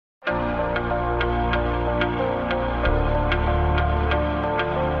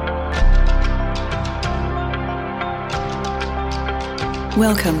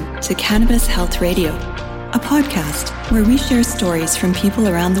Welcome to Cannabis Health Radio, a podcast where we share stories from people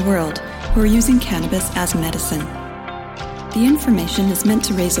around the world who are using cannabis as medicine. The information is meant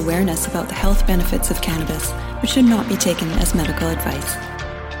to raise awareness about the health benefits of cannabis, but should not be taken as medical advice.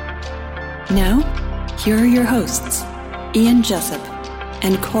 Now, here are your hosts, Ian Jessup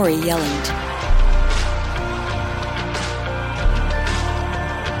and Corey Yelland.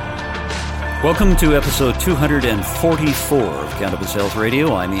 Welcome to episode 244 of Cannabis Health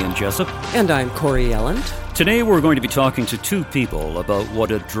Radio. I'm Ian Jessup. And I'm Corey Yelland. Today we're going to be talking to two people about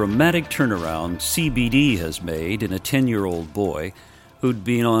what a dramatic turnaround CBD has made in a 10-year-old boy who'd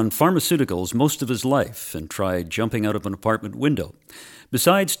been on pharmaceuticals most of his life and tried jumping out of an apartment window.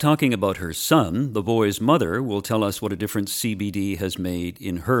 Besides talking about her son, the boy's mother will tell us what a difference CBD has made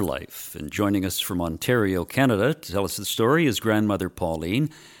in her life. And joining us from Ontario, Canada, to tell us the story is grandmother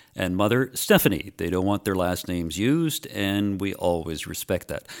Pauline and mother Stephanie. They don't want their last names used, and we always respect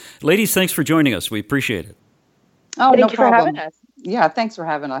that. Ladies, thanks for joining us. We appreciate it. Oh, Thank no you problem. for having us. Yeah, thanks for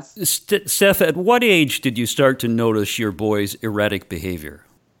having us. Steph, at what age did you start to notice your boy's erratic behavior?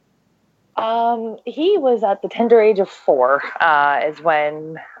 He was at the tender age of 4 is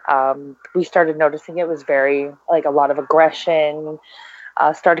when we started noticing it was very, like, a lot of aggression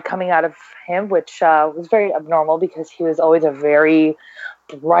started coming out of him, which was very abnormal because he was always a very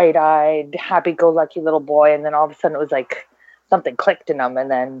bright-eyed, happy-go-lucky little boy, and then all of a sudden it was like something clicked in him, and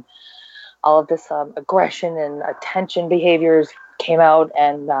then all of this aggression and attention behaviors came out,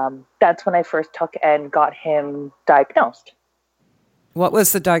 and that's when I first took and got him diagnosed. What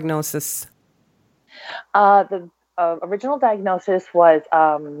was the diagnosis? The original diagnosis was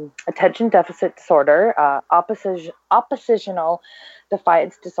attention deficit disorder, oppositional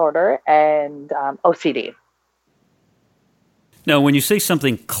defiance disorder, and OCD. Now, when you say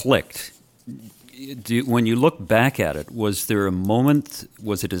something clicked, when you look back at it, was there a moment?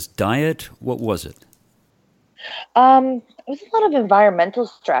 Was it his diet? What was it? It was a lot of environmental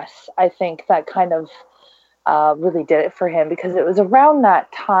stress, I think, that kind of really did it for him, because it was around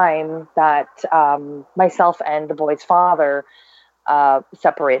that time that myself and the boy's father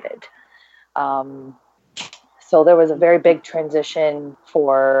separated. So there was a very big transition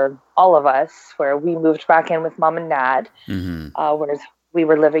for all of us, where we moved back in with mom and dad, whereas we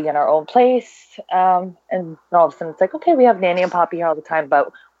were living in our own place. And all of a sudden it's like, okay, we have Nanny and Poppy here all the time, but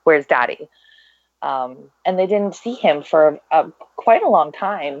where's Daddy? And they didn't see him for quite a long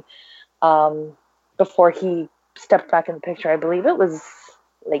time before he stepped back in the picture. I believe it was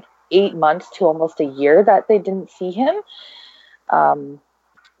like 8 months to almost a year that they didn't see him. And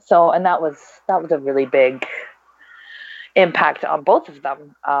that was a really big impact on both of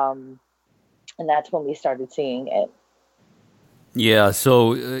them. And that's when we started seeing it. Yeah,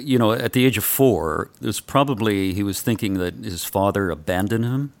 so, at the age of 4, he was thinking that his father abandoned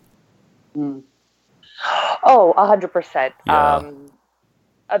him? Oh, 100%. Yeah.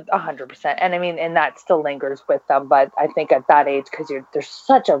 100%. And I mean, and that still lingers with them. But I think at that age, because they're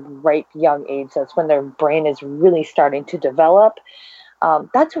such a ripe young age, that's when their brain is really starting to develop.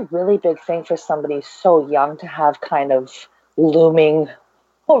 That's a really big thing for somebody so young to have kind of looming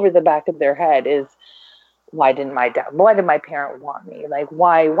over the back of their head is, why did my parent want me? Like,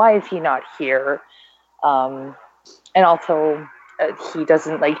 why is he not here? And also, he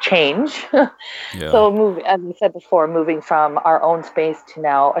doesn't change. Yeah. So as we said before, moving from our own space to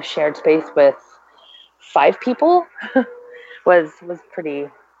now a shared space with 5 people was pretty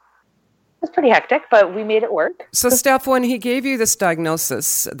hectic, but we made it work. So, Steph, when he gave you this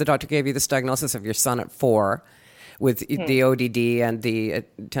diagnosis, the doctor gave you this diagnosis of your son at 4 with the ODD and the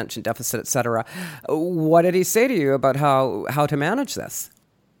attention deficit, et cetera, what did he say to you about how to manage this?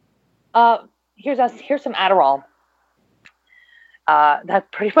 Here's some Adderall. That's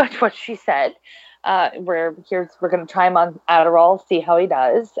pretty much what she said. We're going to try him on Adderall, see how he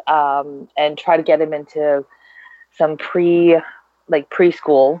does, and try to get him into some preschool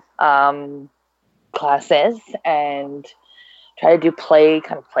classes, and try to do play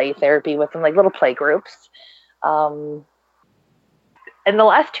therapy with them, like little play groups. And the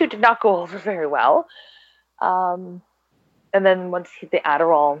last 2 did not go over very well. And then once he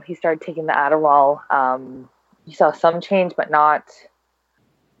started taking the Adderall, you saw some change, but not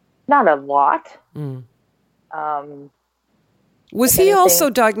a lot. Was he also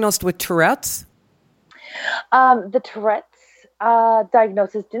diagnosed with Tourette's? The Tourette's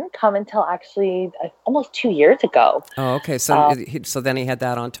diagnosis didn't come until actually almost 2 years ago. Oh, okay. So then he had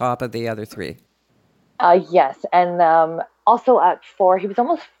that on top of the other 3. Yes, and also at 4, he was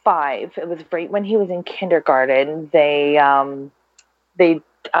almost 5. It was right when he was in kindergarten. They made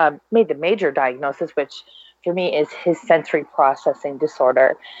the major diagnosis, which for me is his sensory processing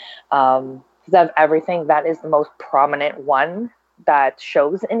disorder. Because of everything, that is the most prominent one that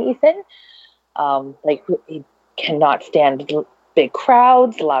shows in Ethan. Like, he cannot stand big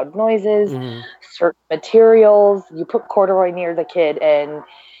crowds, loud noises, certain materials. You put corduroy near the kid and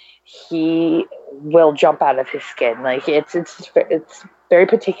he will jump out of his skin. Like, it's very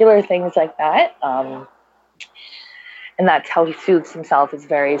particular things like that. And that's how he soothes himself, is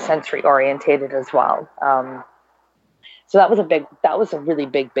very sensory orientated as well. So that was a really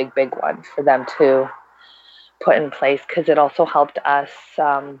big one for them to put in place, because it also helped us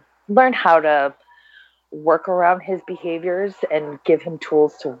learn how to work around his behaviors and give him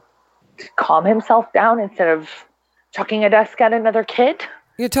tools to calm himself down instead of chucking a desk at another kid.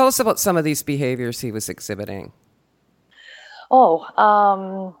 You tell us about some of these behaviors he was exhibiting.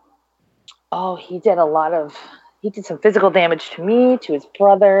 He did some physical damage to me, to his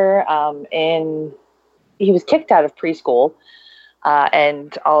brother, and he was kicked out of preschool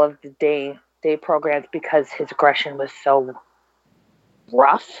and all of the day programs because his aggression was so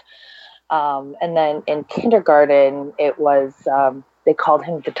rough. And then in kindergarten, it was, they called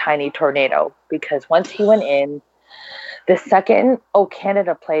him the tiny tornado, because once he went in, the second O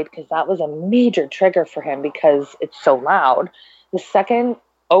Canada played, because that was a major trigger for him because it's so loud. The second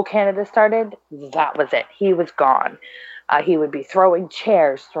O Canada started, that was it. He was gone. He would be throwing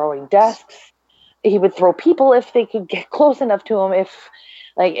chairs, throwing desks. He would throw people if they could get close enough to him.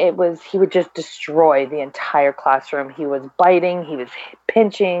 He would just destroy the entire classroom. He was biting, he was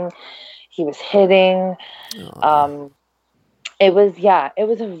pinching, he was hitting. It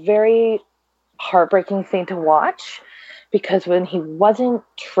was a very heartbreaking thing to watch, because when he wasn't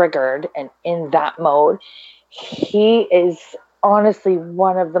triggered and in that mode, he is honestly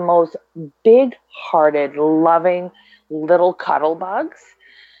one of the most big-hearted, loving little cuddle bugs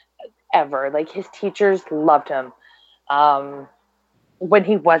ever. Like, his teachers loved him when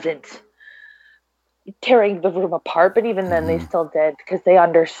he wasn't tearing the room apart, but even then they still did, because they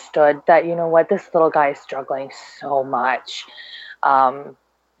understood that, you know what, this little guy is struggling so much.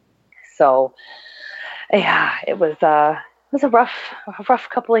 So yeah, it was a rough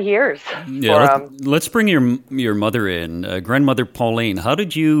couple of years. Yeah, let's bring your mother in, grandmother Pauline. How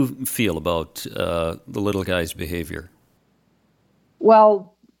did you feel about the little guy's behavior?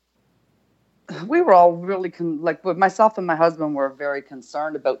 Well, we were all really myself and my husband were very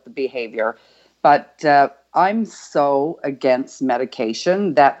concerned about the behavior, but I'm so against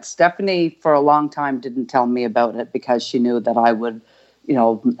medication that Stephanie for a long time didn't tell me about it, because she knew that I would,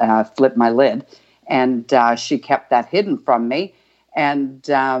 flip my lid. And she kept that hidden from me. And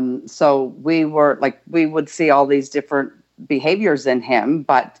so we would see all these different behaviors in him,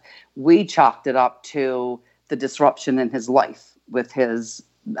 but we chalked it up to the disruption in his life with his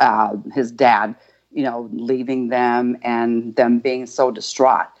dad, leaving them and them being so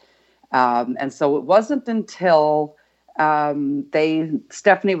distraught. And so it wasn't until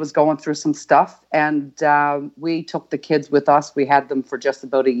Stephanie was going through some stuff, and we took the kids with us. We had them for just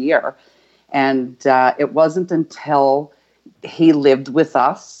about a year. And it wasn't until he lived with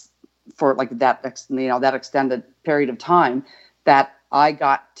us for that extended period of time that I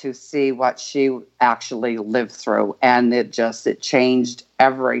got to see what she actually lived through, and it changed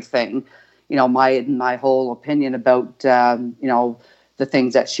everything. My whole opinion about the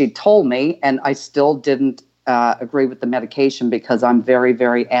things that she told me, and I still didn't agree with the medication, because I'm very,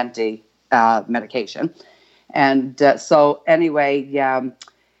 very anti medication. And so anyway,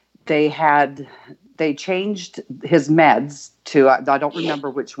 they changed his meds to, I don't remember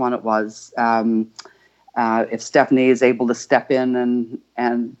which one it was. If Stephanie is able to step in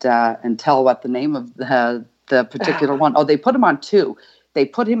and tell what the name of the particular one. Oh, they put him on 2. They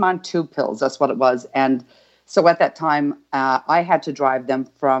put him on 2 pills. That's what it was. And so at that time, I had to drive them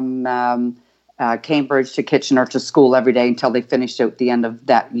from Cambridge to Kitchener to school every day until they finished out the end of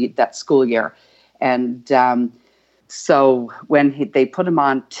that school year. And so when they put him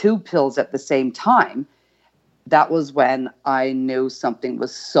on 2 pills at the same time, that was when I knew something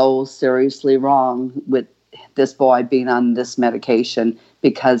was so seriously wrong with this boy being on this medication,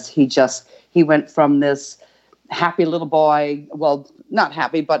 because he went from this happy little boy, well, not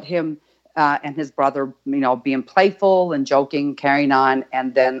happy, but him and his brother, being playful and joking, carrying on.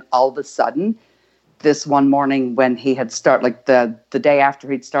 And then all of a sudden, this one morning when he had started, the day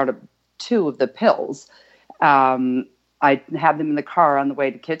after he'd started 2 of the pills, I had them in the car on the way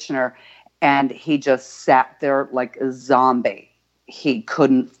to Kitchener, and he just sat there like a zombie. He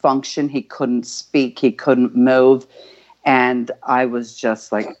couldn't function. He couldn't speak. He couldn't move. And I was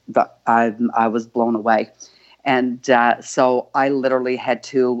just I was blown away. And so I literally had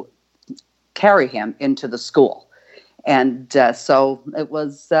to carry him into the school. And so it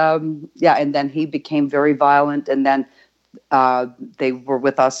was, and then he became very violent. And then they were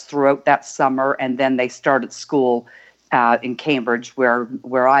with us throughout that summer. And then they started school in Cambridge,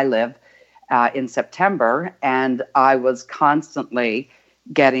 where I live, in September. And I was constantly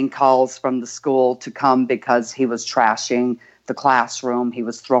getting calls from the school to come because he was trashing the classroom. He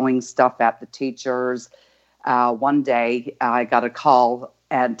was throwing stuff at the teachers. One day I got a call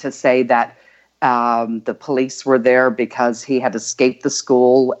to say that the police were there because he had escaped the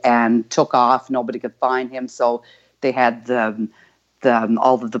school and took off. Nobody could find him. So they had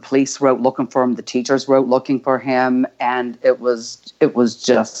all of the police were out looking for him. The teachers were out looking for him. And it was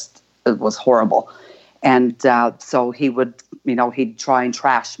horrible. And so he would, he'd try and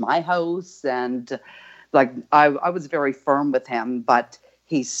trash my house. And I was very firm with him, but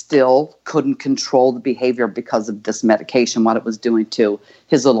he still couldn't control the behavior because of this medication, what it was doing to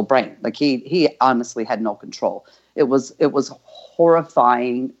his little brain. He honestly had no control. It was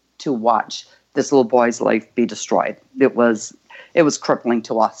horrifying to watch this little boy's life be destroyed. It was crippling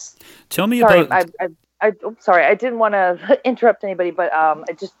to us. Tell me about. I'm sorry, I didn't want to interrupt anybody, but I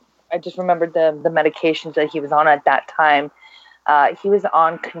just remembered the medications that he was on at that time. He was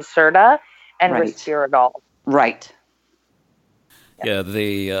on Concerta and Risperdal. Right. Yeah,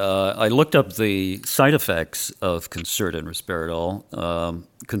 I looked up the side effects of Concerta and Risperdal.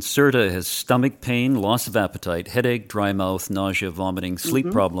 Concerta has stomach pain, loss of appetite, headache, dry mouth, nausea, vomiting, sleep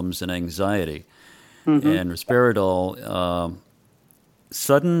problems, and anxiety. Mm-hmm. And Risperdal,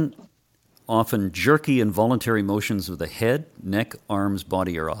 sudden, often jerky, involuntary motions of the head, neck, arms,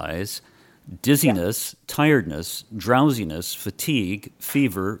 body, or eyes, dizziness, tiredness, drowsiness, fatigue,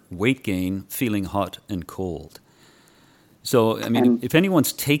 fever, weight gain, feeling hot and cold. So, if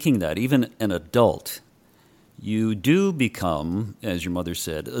anyone's taking that, even an adult, you do become, as your mother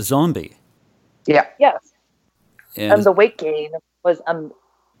said, a zombie. Yeah. Yes. And the weight gain was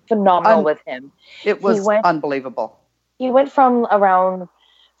phenomenal with him. It was unbelievable. He went from around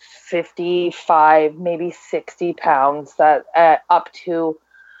 55, maybe 60 pounds up to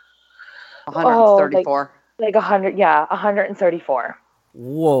 134. 134.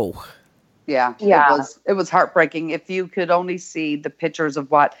 Whoa. Yeah. It was heartbreaking. If you could only see the pictures of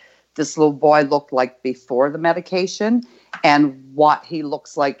what this little boy looked like before the medication and what he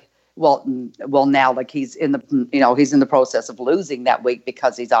looks like. Well, now, he's in the process of losing that weight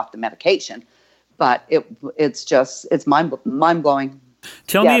because he's off the medication. But it's mind blowing.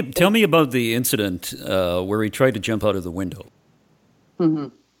 Tell me about the incident where he tried to jump out of the window. Mm-hmm.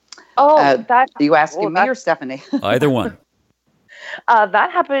 Are you asking me or Stephanie? Either one.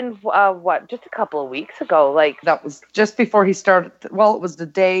 That happened, just a couple of weeks ago. That was just before he started. Well, it was the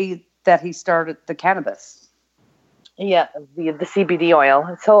day that he started the cannabis. Yeah, the CBD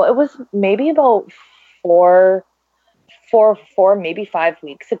oil. So it was maybe about four, maybe 5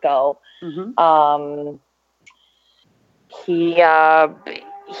 weeks ago. Mm-hmm.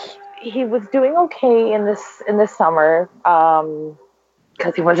 He was doing okay in this summer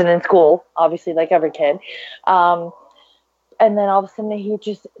because he wasn't in school, obviously, like every kid. And then all of a sudden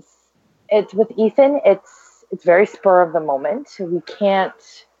it's with Ethan, it's very spur of the moment. We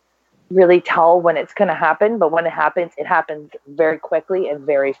can't really tell when it's going to happen, but when it happens very quickly and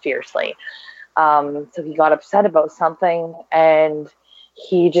very fiercely. So he got upset about something and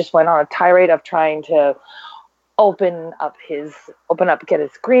he just went on a tirade of trying to get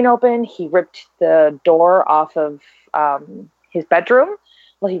his screen open. He ripped the door off of his bedroom.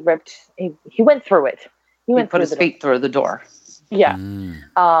 Well, he went through it. He put his feet through the door. Yeah.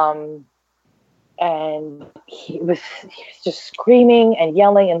 And he was just screaming and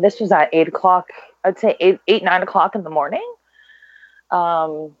yelling. And this was at 8 o'clock. I'd say 9 o'clock in the morning.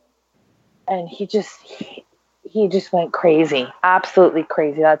 And he just went crazy, absolutely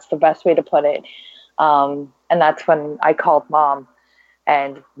crazy. That's the best way to put it. And that's when I called Mom,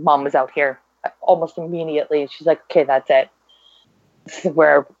 and Mom was out here almost immediately. She's like, "Okay, that's it. This is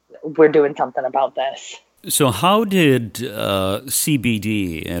where we're doing something about this." So how did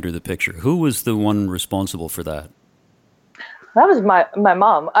CBD enter the picture? Who was the one responsible for that? That was my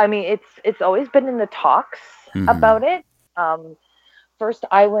mom. I mean, it's always been in the talks about it. First,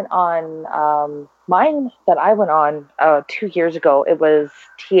 I went on mine that I went on 2 years ago. It was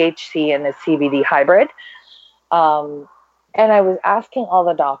THC and a CBD hybrid. And I was asking all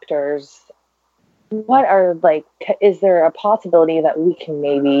the doctors, is there a possibility that we can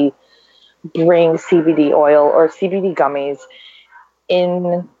maybe bring CBD oil or CBD gummies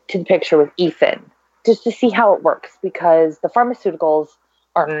into the picture with Ethan, just to see how it works, because the pharmaceuticals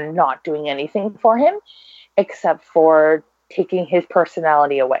are not doing anything for him except for taking his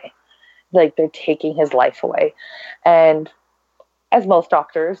personality away. like they're taking his life away. And as most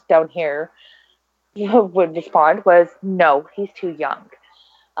doctors down here would respond was, no, he's too young.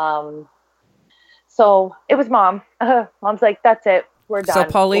 So it was Mom. Mom's like, that's it. We're done. So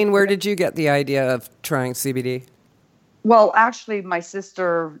Pauline, where did you get the idea of trying CBD? Well, actually, my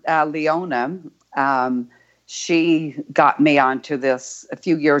sister, Leona, she got me onto this a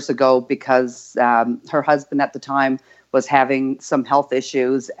few years ago because her husband at the time was having some health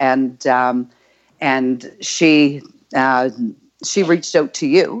issues, and she reached out to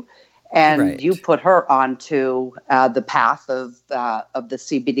you, and Right. you put her onto the path of the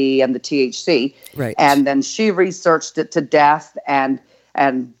CBD and the THC, Right. and then she researched it to death, and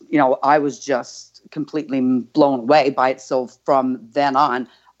I was just completely blown away by it. So from then on,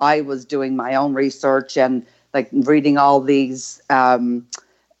 I was doing my own research and like reading all these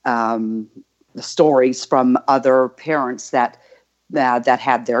stories from other parents that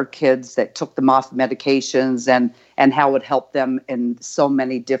had their kids that took them off medications and how it helped them in so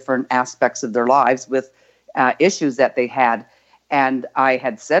many different aspects of their lives with issues that they had. And I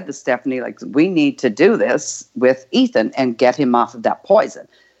had said to Stephanie, like, we need to do this with Ethan and get him off of that poison.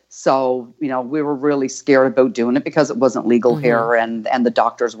 So, we were really scared about doing it because it wasn't legal here and the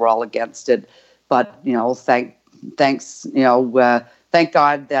doctors were all against it. But, thank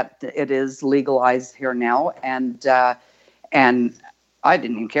God that it is legalized here now. And I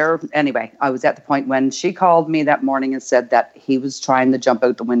didn't even care. Anyway, I was at the point when she called me that morning and said that he was trying to jump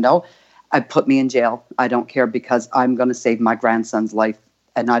out the window. I put me in jail. I don't care because I'm going to save my grandson's life.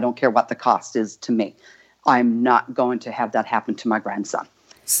 And I don't care what the cost is to me. I'm not going to have that happen to my grandson.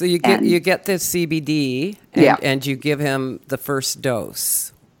 So you get the CBD and you give him the first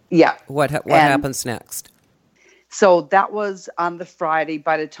dose. Yeah. What happens next? So that was on the Friday.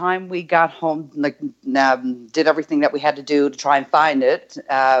 By the time we got home, did everything that we had to do to try and find it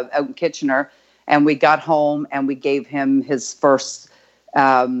out in Kitchener, and we got home and we gave him his first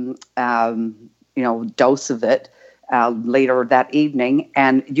dose of it later that evening,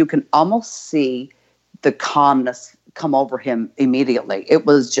 and you can almost see the calmness come over him immediately. It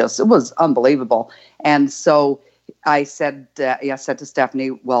was unbelievable. And so I said to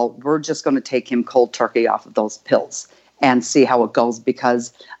Stephanie, well, we're just going to take him cold turkey off of those pills and see how it goes,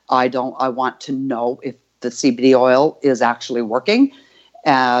 because I want to know if the CBD oil is actually working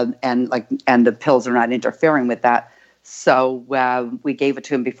and the pills are not interfering with that. So we gave it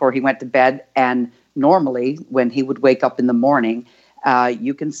to him before he went to bed. And normally when he would wake up in the morning,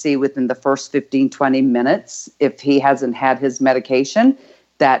 you can see within the first 15, 20 minutes, if he hasn't had his medication,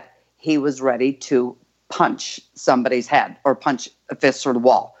 that he was ready to punch somebody's head or punch a fist through the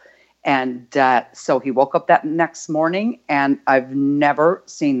wall. And so he woke up that next morning, and I've never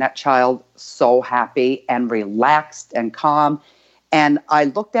seen that child so happy and relaxed and calm. And I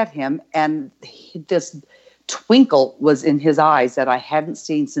looked at him, and this twinkle was in his eyes that I hadn't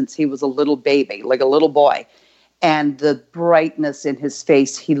seen since he was a little baby, like a little boy. And the brightness in his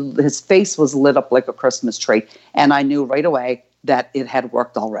face, his face was lit up like a Christmas tree. And I knew right away that it had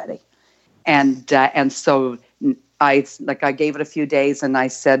worked already. And so I gave it a few days, and I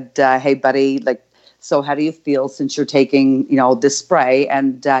said, hey, buddy, so how do you feel since you're taking, this spray?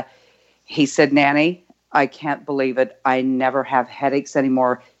 And he said, Nanny, I can't believe it. I never have headaches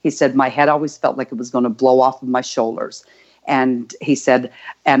anymore. He said, my head always felt like it was going to blow off of my shoulders. And he said,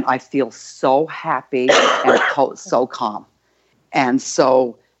 and I feel so happy and so calm. And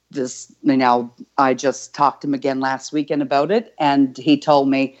so I just talked to him again last weekend about it, and he told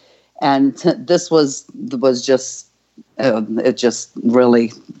me, and this was just, it just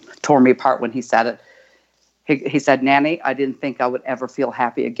really tore me apart when he said it. He said, Nanny, I didn't think I would ever feel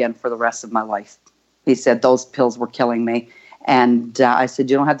happy again for the rest of my life. He said, those pills were killing me. And I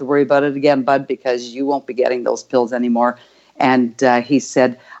said, you don't have to worry about it again, bud, because you won't be getting those pills anymore. And he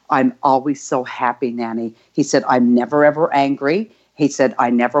said, I'm always so happy, Nanny. He said, I'm never, ever angry. He said,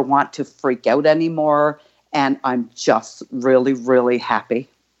 I never want to freak out anymore. And I'm just really, really happy.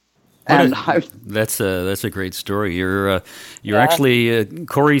 That's a great story. You're actually,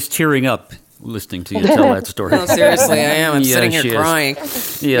 Corey's tearing up listening to you tell that story. No, seriously, I am. I'm sitting here crying.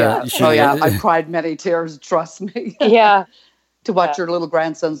 Yeah. I cried many tears, trust me. Yeah. To watch your little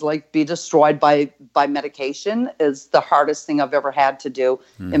grandson's life be destroyed by medication is the hardest thing I've ever had to do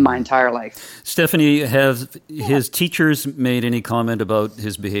in my entire life. Stephanie, have his teachers made any comment about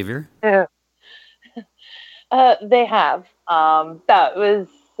his behavior? They have. That was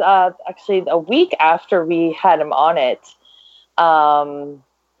actually a week after we had him on it.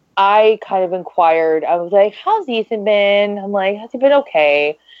 I kind of inquired. I was like, how's Ethan been? I'm like, has he been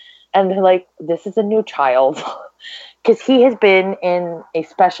okay? And they're like, this is a new child. because he has been in a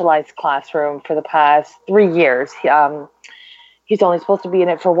specialized classroom for the past 3 years. He's only supposed to be in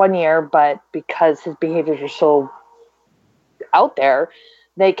it for 1 year, but because his behaviors are so out there,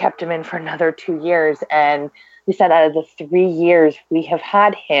 they kept him in for another 2 years. And he said out of the 3 years we have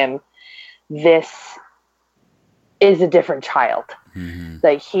had him, this is a different child. Mm-hmm.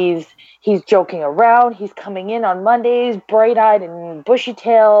 Like he's joking around. He's coming in on Mondays, bright-eyed and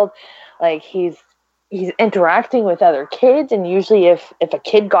bushy-tailed. Like he's interacting with other kids. And usually if a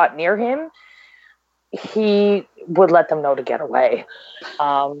kid got near him, he would let them know to get away.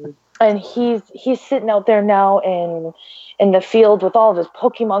 And he's sitting out there now in the field with all of his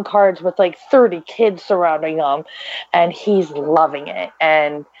Pokemon cards with like 30 kids surrounding him, and he's loving it.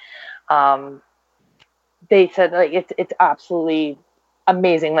 And they said like it's absolutely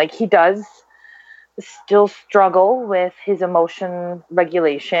amazing. Like he does still struggle with his emotion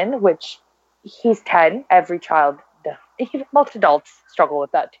regulation, which he's 10. Every child, most adults struggle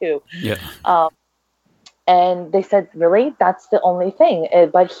with that too. Yeah. And they said, really, that's the only thing.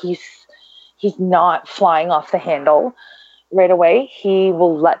 But he's not flying off the handle right away. He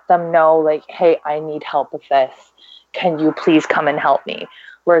will let them know, like, hey, I need help with this. Can you please come and help me?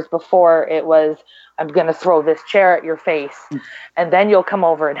 Whereas before it was, I'm going to throw this chair at your face and then you'll come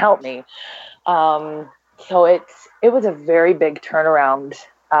over and help me. So it was a very big turnaround.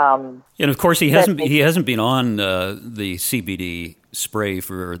 And of course, he hasn't been on the CBD spray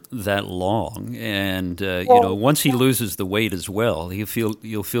for that long, and once he loses the weight as well,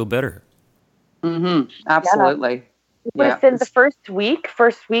 you'll feel better. Mm-hmm. Absolutely. Yeah. Within the first week,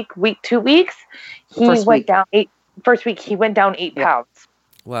 2 weeks, he went down 8 pounds.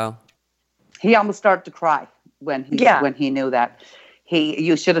 Wow. He almost started to cry when he knew that.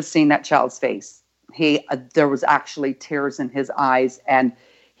 You should have seen that child's face. There was actually tears in his eyes, and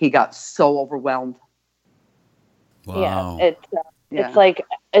he got so overwhelmed. Wow. Yeah,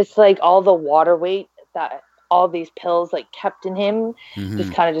 it's like all the water weight that all these pills like kept in him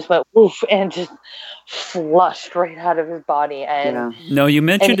just kind of just went woof and just flushed right out of his body. And no, you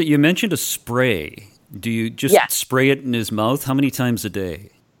mentioned a spray. Do you just spray it in his mouth? How many times a day?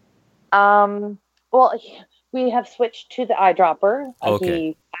 Well, we have switched to the eyedropper.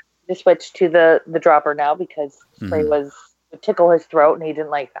 Okay. He switched to the dropper now because spray would tickle his throat and he didn't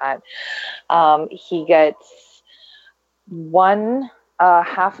like that. He gets one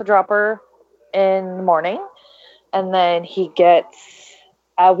half a dropper in the morning, and then he gets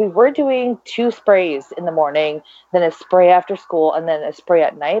we were doing 2 sprays in the morning, then a spray after school, and then a spray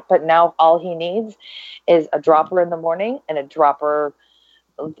at night. But now all he needs is a dropper in the morning and a dropper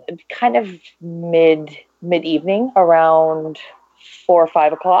kind of mid-evening around 4 or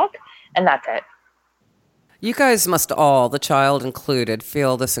 5 o'clock, and that's it. You guys must all, the child included,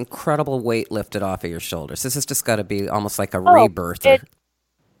 feel this incredible weight lifted off of your shoulders. This has just got to be almost like a rebirth. I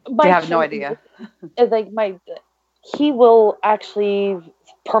have no idea. He will actually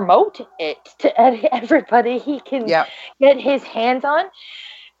promote it to everybody he can get his hands on.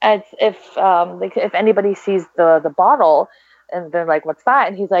 As if anybody sees the bottle and they're like, "What's that?"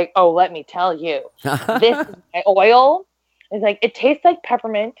 And he's like, "Oh, let me tell you, this is my oil." It's like, it tastes like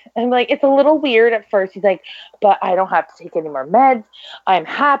peppermint. And I'm like, it's a little weird at first. He's like, but I don't have to take any more meds. I'm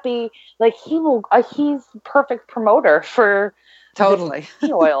happy. Like he's perfect promoter for totally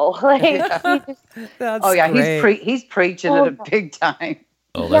oil. Like, great. He's preaching it a big time.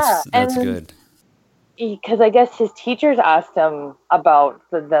 Oh, that's good. Because I guess his teachers asked him about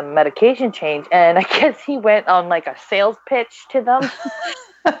the medication change, and I guess he went on like a sales pitch to them.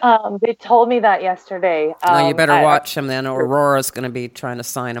 They told me that yesterday. No, you better watch him then. Aurora's going to be trying to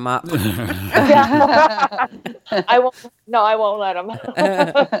sign him up. I won't let him.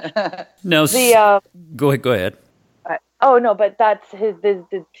 No, go ahead. Oh no, but that's his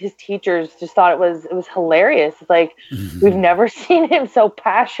teachers just thought it was hilarious. It's like we've never seen him so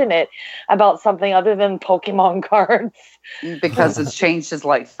passionate about something other than Pokemon cards. Because it's changed his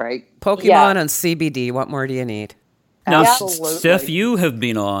life, right? Pokemon and CBD. What more do you need? Now, Steph, you have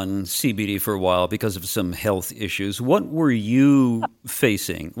been on CBD for a while because of some health issues. What were you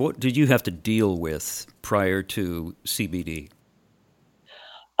facing? What did you have to deal with prior to CBD?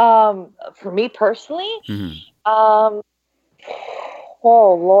 For me personally, oh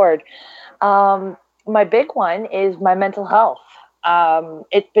Lord, my big one is my mental health.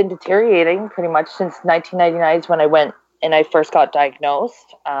 It's been deteriorating pretty much since 1999 is when I went and I first got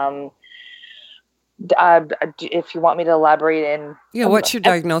diagnosed. If you want me to elaborate what's your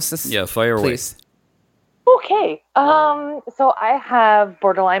diagnosis? Yeah, fire away. Please. Okay. So I have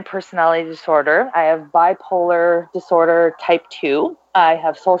borderline personality disorder. I have bipolar disorder type 2. I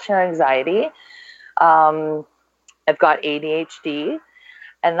have social anxiety. I've got ADHD,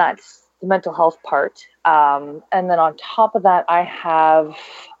 and that's the mental health part. And then on top of that, I have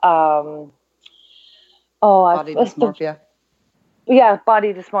body dysmorphia.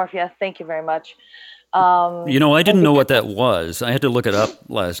 Body dysmorphia. Thank you very much. I didn't know what that was. I had to look it up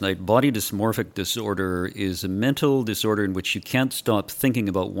last night. Body dysmorphic disorder is a mental disorder in which you can't stop thinking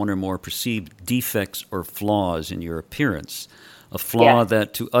about one or more perceived defects or flaws in your appearance. A flaw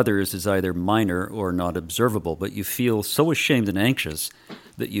that to others is either minor or not observable, but you feel so ashamed and anxious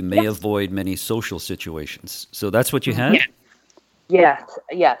that you may avoid many social situations. So that's what you had? Yeah.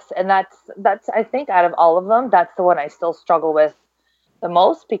 Yes. And that's I think out of all of them, that's the one I still struggle with the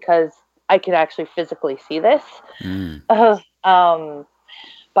most, because I can actually physically see this. But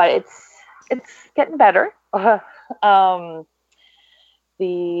it's getting better. But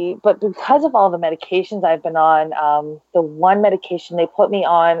because of all the medications I've been on, the one medication they put me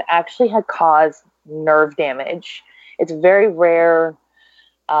on actually had caused nerve damage. It's very rare.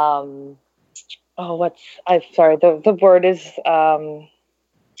 The word is,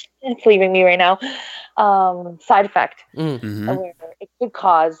 it's leaving me right now. Side effect. Mm-hmm. Where it could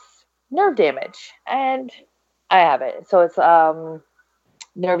cause nerve damage, and I have it. So it's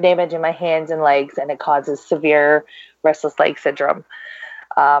nerve damage in my hands and legs, and it causes severe restless leg syndrome.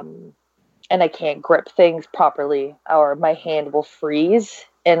 And I can't grip things properly, or my hand will freeze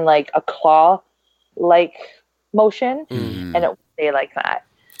in like a claw-like motion, and it will stay like that.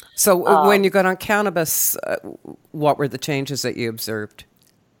 So when you got on cannabis, what were the changes that you observed?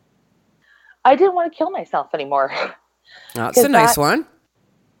 I didn't want to kill myself anymore. That's a nice one.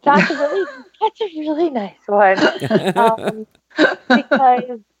 That's a really nice one.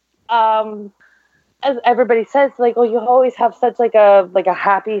 Because as everybody says, like, oh, you always have such like a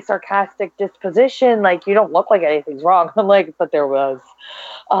happy, sarcastic disposition. Like, you don't look like anything's wrong. I'm like, but there was.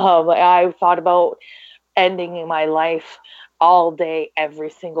 I thought about ending my life all day, every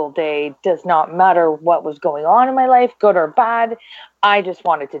single day. Does not matter what was going on in my life, good or bad. I just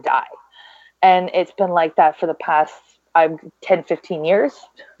wanted to die. And it's been like that for the past 10, 15 years.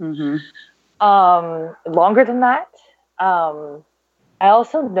 Mm-hmm. Longer than that. I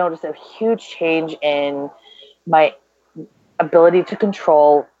also noticed a huge change in my ability to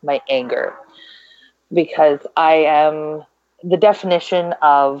control my anger, because I am the definition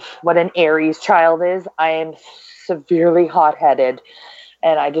of what an Aries child is. I am severely hot-headed,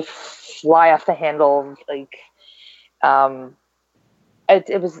 and I just fly off the handle. Like, I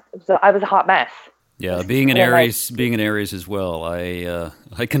was a hot mess. Yeah, being an Aries as well, I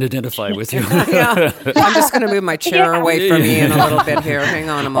can identify with you. Yeah. I'm just going to move my chair away from Ian a little bit here. Hang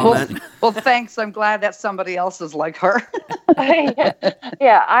on a moment. Well, thanks. I'm glad that somebody else is like her. I'm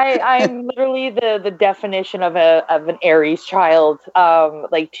literally the definition of an Aries child,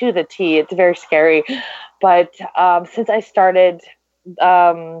 like to the T. It's very scary. But since I started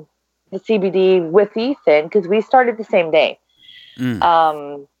the CBD with Ethan, because we started the same day,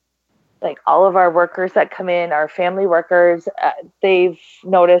 like all of our workers that come in, our family workers, they've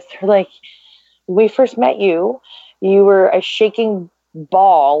noticed, like, when we first met you, you were a shaking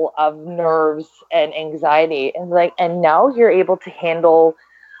ball of nerves and anxiety, and now you're able to handle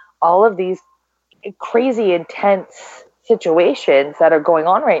all of these crazy intense situations that are going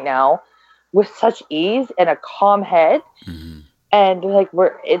on right now with such ease and a calm head. And like,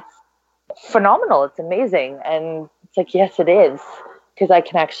 it's phenomenal. It's amazing. And it's like, yes, it is. Because I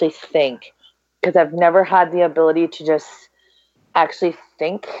can actually think, because I've never had the ability to just actually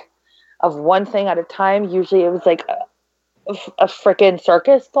think of one thing at a time. Usually it was like a freaking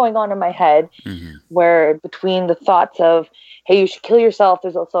circus going on in my head, where between the thoughts of, hey, you should kill yourself,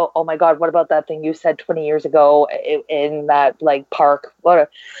 there's also, oh my God, what about that thing you said 20 years ago in that like park?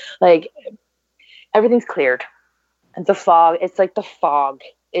 Like, everything's cleared. And the fog, it's like the fog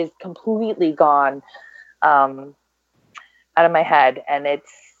is completely gone. Out of my head, and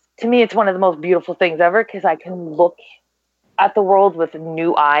to me it's one of the most beautiful things ever, because I can look at the world with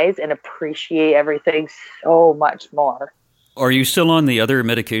new eyes and appreciate everything so much more. Are you still on the other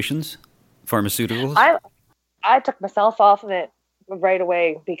medications, pharmaceuticals? I took myself off of it right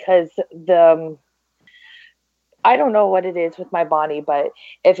away, because I don't know what it is with my body, but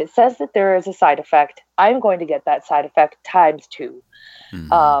if it says that there is a side effect, I'm going to get that side effect times 2.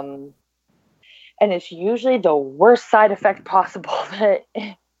 And it's usually the worst side effect possible that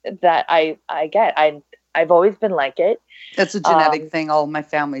I get. I've always been like it. That's a genetic thing. All my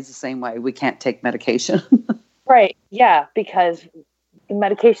family's the same way. We can't take medication. Right. Yeah. Because the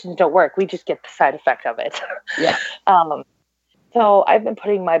medications don't work. We just get the side effect of it. Yeah. So I've been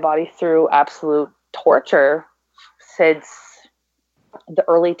putting my body through absolute torture since the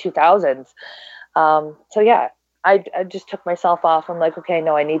early 2000s. So yeah, I just took myself off. I'm like, okay,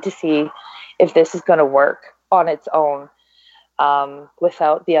 no, I need to see if this is going to work on its own,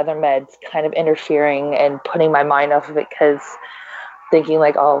 without the other meds kind of interfering and putting my mind off of it, because thinking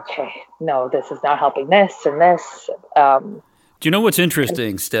like, oh, okay, no, this is not helping this and this. Do you know what's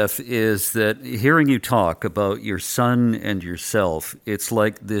interesting, Steph, is that hearing you talk about your son and yourself, it's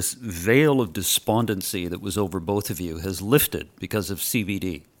like this veil of despondency that was over both of you has lifted because of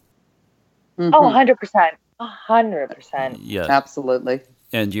CBD. Mm-hmm. Oh, 100%. 100%. Yeah. Absolutely.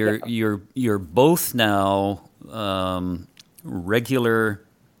 And you're both now regular.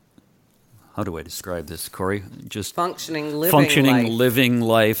 How do I describe this, Corey? Just functioning living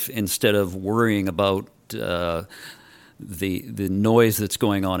life instead of worrying about the noise that's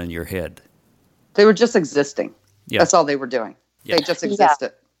going on in your head. They were just existing. Yeah. That's all they were doing. Yeah. They just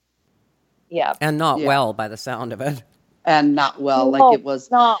existed. Yeah. And not well by the sound of it. And not well. No, like it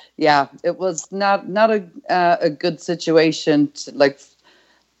was not. Yeah, it was not a good situation to, like,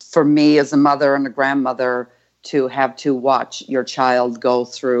 for me as a mother and a grandmother to have to watch your child go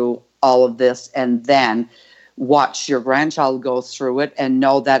through all of this and then watch your grandchild go through it and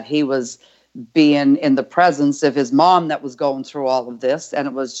know that he was being in the presence of his mom that was going through all of this. And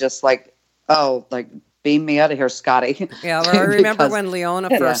it was just like, oh, like, beam me out of here, Scotty. Yeah, well, I remember when Leona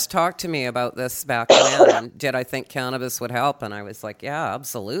first talked to me about this back then, and did I think cannabis would help? And I was like, yeah,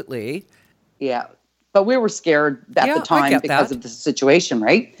 absolutely. Yeah. But we were scared at the time because of the situation,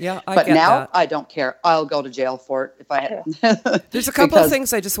 right? Yeah, But now I don't care. I'll go to jail for it if I had. There's a couple of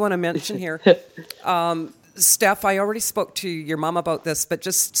things I just want to mention here. Steph, I already spoke to your mom about this, but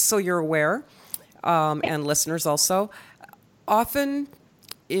just so you're aware, and listeners also, often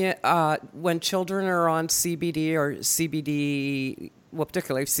when children are on CBD or CBD, well,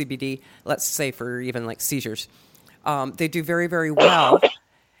 particularly CBD, let's say for even like seizures, they do very, very well.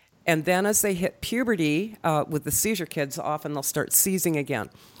 And then as they hit puberty, with the seizure kids, often they'll start seizing again.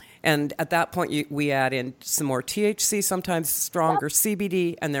 And at that point, we add in some more THC, sometimes stronger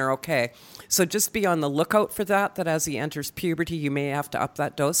CBD, and they're okay. So just be on the lookout for that as he enters puberty, you may have to up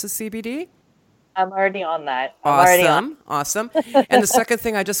that dose of CBD. I'm already on that. Awesome. And the second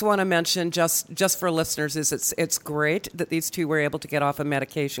thing I just want to mention, just for listeners, is it's great that these two were able to get off of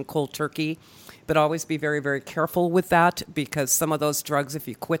medication cold turkey, but always be very, very careful with that, because some of those drugs, if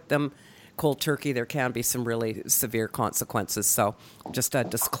you quit them cold turkey, there can be some really severe consequences. So just a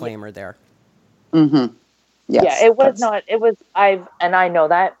disclaimer there. Mm-hmm. Yes, yeah, it was not. It was. I know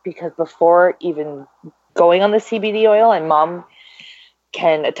that because before even going on the CBD oil, and Mom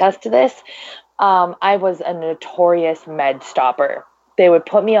can attest to this. I was a notorious med stopper. They would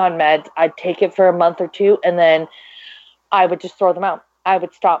put me on meds. I'd take it for a month or two, and then I would just throw them out. I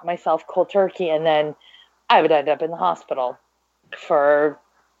would stop myself cold turkey, and then I would end up in the hospital for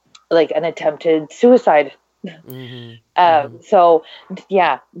like an attempted suicide. Mm-hmm. So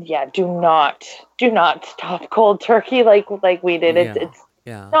yeah. Do not stop cold turkey like we did. It's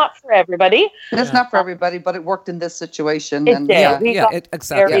not for everybody. It's not for everybody, but it worked in this situation. It did.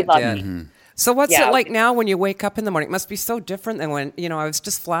 Exactly. Mm-hmm. So what's it like now when you wake up in the morning? It must be so different than when, I was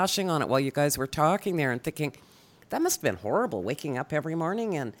just flashing on it while you guys were talking there and thinking, that must have been horrible waking up every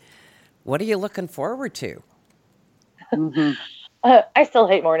morning. And what are you looking forward to? Mm-hmm. I still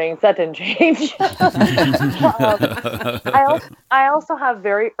hate mornings. That didn't change. I also have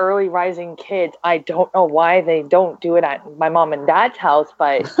very early rising kids. I don't know why they don't do it at my mom and dad's house,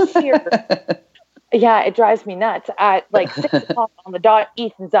 but here, yeah, it drives me nuts. At like 6 o'clock on the dot,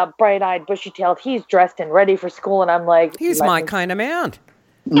 Ethan's up, bright-eyed, bushy-tailed. He's dressed and ready for school, and I'm like, he's my kind of man.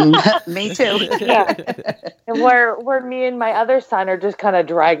 Me too. Yeah. And where me and my other son are just kind of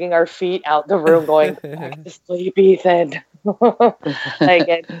dragging our feet out the room, going, back to sleep, Ethan. Like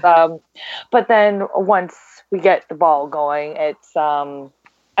it's but then once we get the ball going, it's I'm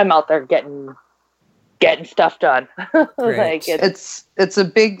out there getting stuff done. Like it's a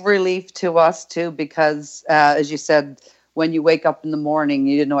big relief to us too, because as you said, when you wake up in the morning,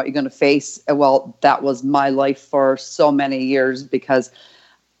 you didn't know what you're going to face. Well, that was my life for so many years, because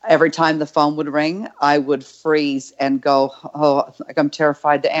every time the phone would ring, I would freeze and go, oh, like I'm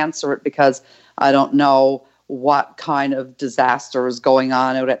terrified to answer it, because I don't know what kind of disaster is going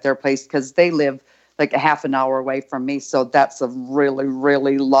on out at their place, because they live like a half an hour away from me. So that's a really,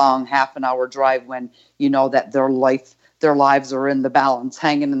 really long half an hour drive when you know that their lives are in the balance,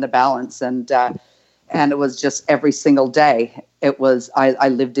 hanging in the balance. And it was just every single day. It was, I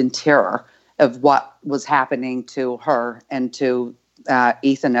lived in terror of what was happening to her and to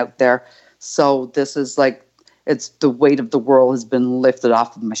Ethan out there. So this is like, it's the weight of the world has been lifted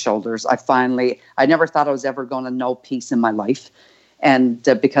off of my shoulders. I never thought I was ever going to know peace in my life. And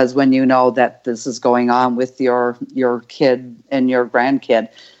because when you know that this is going on with your kid and your grandkid,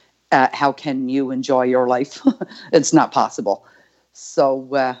 how can you enjoy your life? It's not possible. So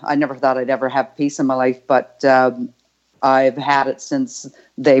I never thought I'd ever have peace in my life, but I've had it since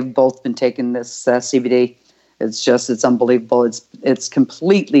they've both been taking this CBD. It's unbelievable. It's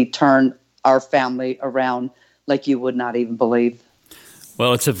completely turned our family around like you would not even believe.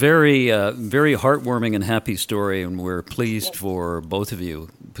 Well, it's a very, very heartwarming and happy story, and we're pleased for both of you,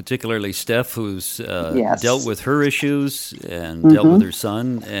 particularly Steph, who's dealt with her issues and dealt with her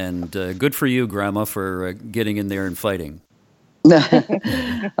son, and good for you, Grandma, for getting in there and fighting.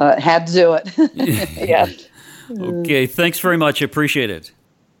 Had to do it. Yeah. Okay, thanks very much. I appreciate it.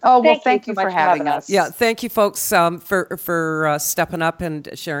 Oh, well, thank you for having us. Yeah, thank you, folks, for stepping up and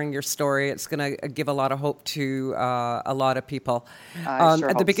sharing your story. It's going to give a lot of hope to a lot of people.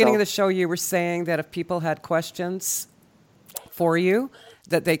 At the beginning of the show, you were saying that if people had questions for you,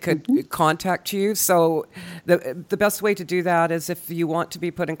 that they could contact you. So the best way to do that is if you want to be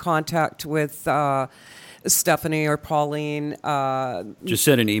put in contact with Stephanie or Pauline. Just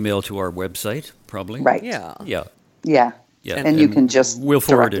send an email to our website, probably. Right. Yeah. Yeah, and you can just we'll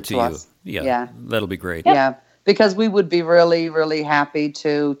forward it to you. Us. Yeah, that'll be great. Yeah, because we would be really, really happy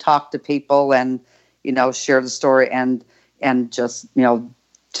to talk to people and share the story and just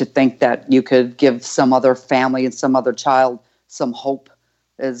to think that you could give some other family and some other child some hope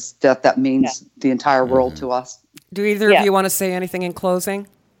is that means the entire world to us. Do either of you want to say anything in closing?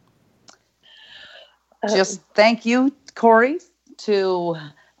 Just thank you, Corey, to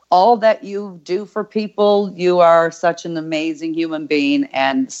all that you do for people. You are such an amazing human being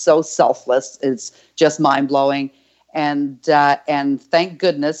and so selfless. It's just mind-blowing. And thank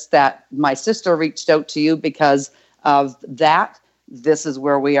goodness that my sister reached out to you because of that. This is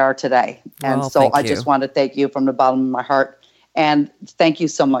where we are today. And so I just want to thank you from the bottom of my heart. And thank you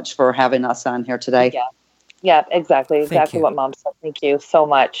so much for having us on here today. Yeah, exactly what Mom said. Thank you so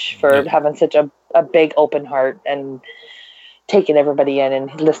much for having such a big open heart and taking everybody in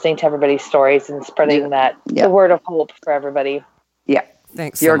and listening to everybody's stories and spreading the word of hope for everybody. Yeah.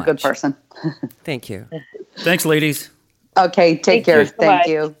 Thanks. You're so a good person. Thank you. Thanks, ladies. Okay. Take care. Thank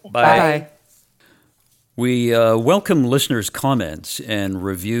you. Bye. We welcome listeners' comments and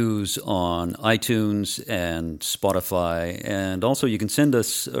reviews on iTunes and Spotify. And also you can send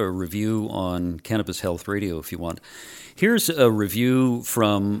us a review on Cannabis Health Radio if you want. Here's a review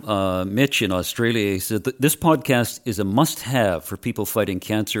from Mitch in Australia. He said that this podcast is a must-have for people fighting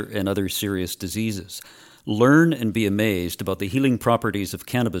cancer and other serious diseases. Learn and be amazed about the healing properties of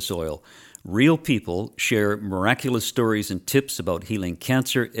cannabis oil. Real people share miraculous stories and tips about healing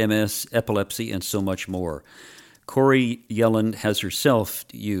cancer, MS, epilepsy, and so much more. Corey Yellen has herself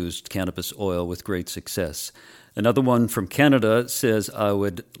used cannabis oil with great success. Another one from Canada says, I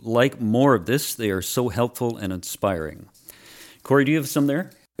would like more of this. They are so helpful and inspiring. Corey, do you have some there?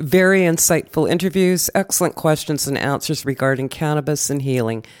 Very insightful interviews, excellent questions and answers regarding cannabis and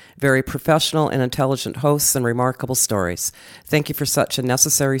healing, very professional and intelligent hosts, and remarkable stories. Thank you for such a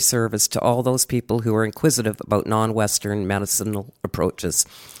necessary service to all those people who are inquisitive about non-Western medicinal approaches.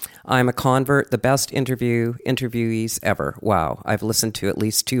 I'm a convert, the best interviewees ever. Wow, I've listened to at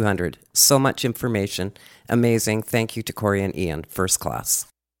least 200. So much information. Amazing. Thank you to Corey and Ian. First class.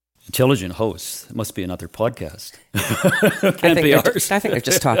 Intelligent hosts. It must be another podcast. I think they're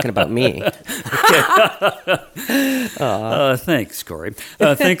just talking about me. Thanks, Corey.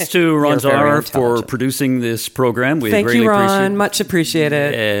 Thanks to Ron Zar for producing this program. We Thank greatly you, Ron. appreciate it. Much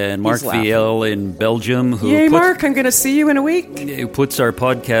appreciated. And Mark Viel in Belgium. Mark, I'm going to see you in a week. Who puts our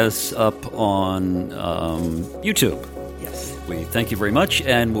podcasts up on YouTube. Yes. We thank you very much,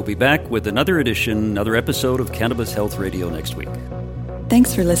 and we'll be back with another episode of Cannabis Health Radio next week.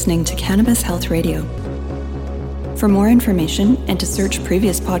 Thanks for listening to Cannabis Health Radio. For more information and to search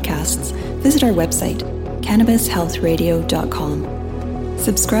previous podcasts, visit our website, cannabishealthradio.com.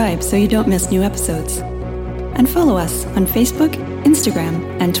 Subscribe so you don't miss new episodes. And follow us on Facebook, Instagram,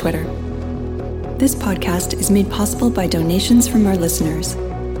 and Twitter. This podcast is made possible by donations from our listeners.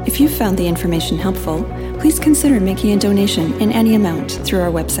 If you found the information helpful, please consider making a donation in any amount through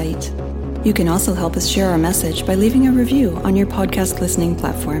our website. You can also help us share our message by leaving a review on your podcast listening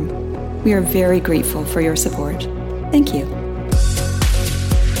platform. We are very grateful for your support. Thank you.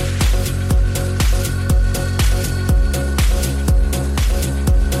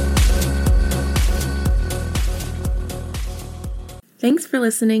 Thanks for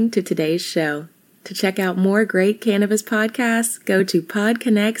listening to today's show. To check out more great cannabis podcasts, go to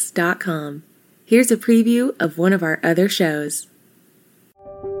podconnects.com. Here's a preview of one of our other shows.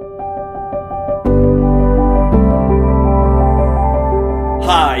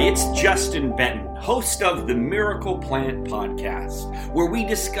 Hi, it's Justin Benton, host of the Miracle Plant Podcast, where we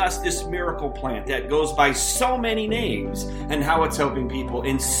discuss this miracle plant that goes by so many names and how it's helping people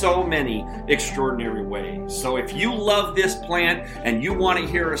in so many extraordinary ways. So if you love this plant and you want to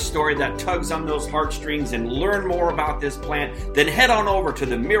hear a story that tugs on those heartstrings and learn more about this plant, then head on over to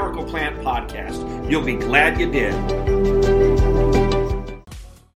the Miracle Plant Podcast. You'll be glad you did.